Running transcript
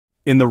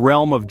In the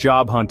realm of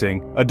job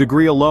hunting, a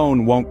degree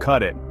alone won't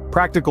cut it.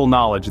 Practical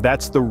knowledge,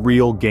 that's the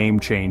real game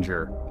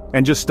changer.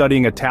 And just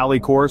studying a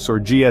tally course or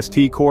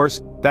GST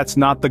course, that's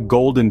not the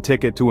golden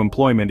ticket to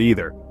employment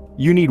either.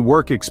 You need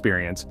work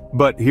experience,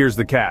 but here's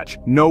the catch.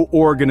 No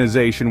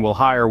organization will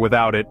hire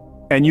without it,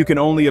 and you can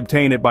only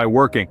obtain it by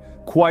working.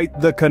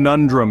 Quite the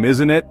conundrum,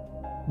 isn't it?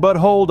 But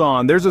hold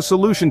on, there's a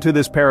solution to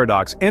this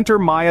paradox. Enter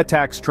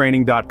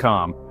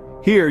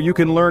myataxtraining.com. Here you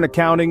can learn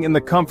accounting in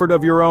the comfort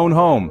of your own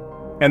home.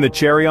 And the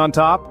cherry on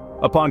top?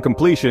 Upon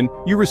completion,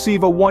 you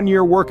receive a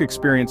 1-year work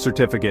experience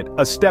certificate,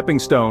 a stepping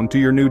stone to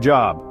your new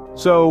job.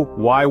 So,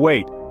 why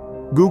wait?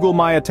 Google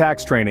Maya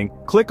Tax Training,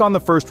 click on the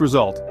first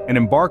result, and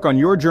embark on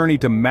your journey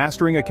to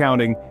mastering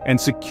accounting and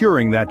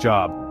securing that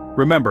job.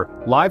 Remember,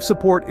 live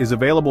support is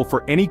available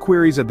for any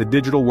queries at the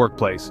digital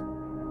workplace.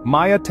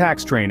 Maya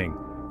Tax Training,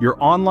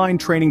 your online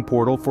training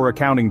portal for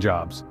accounting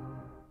jobs.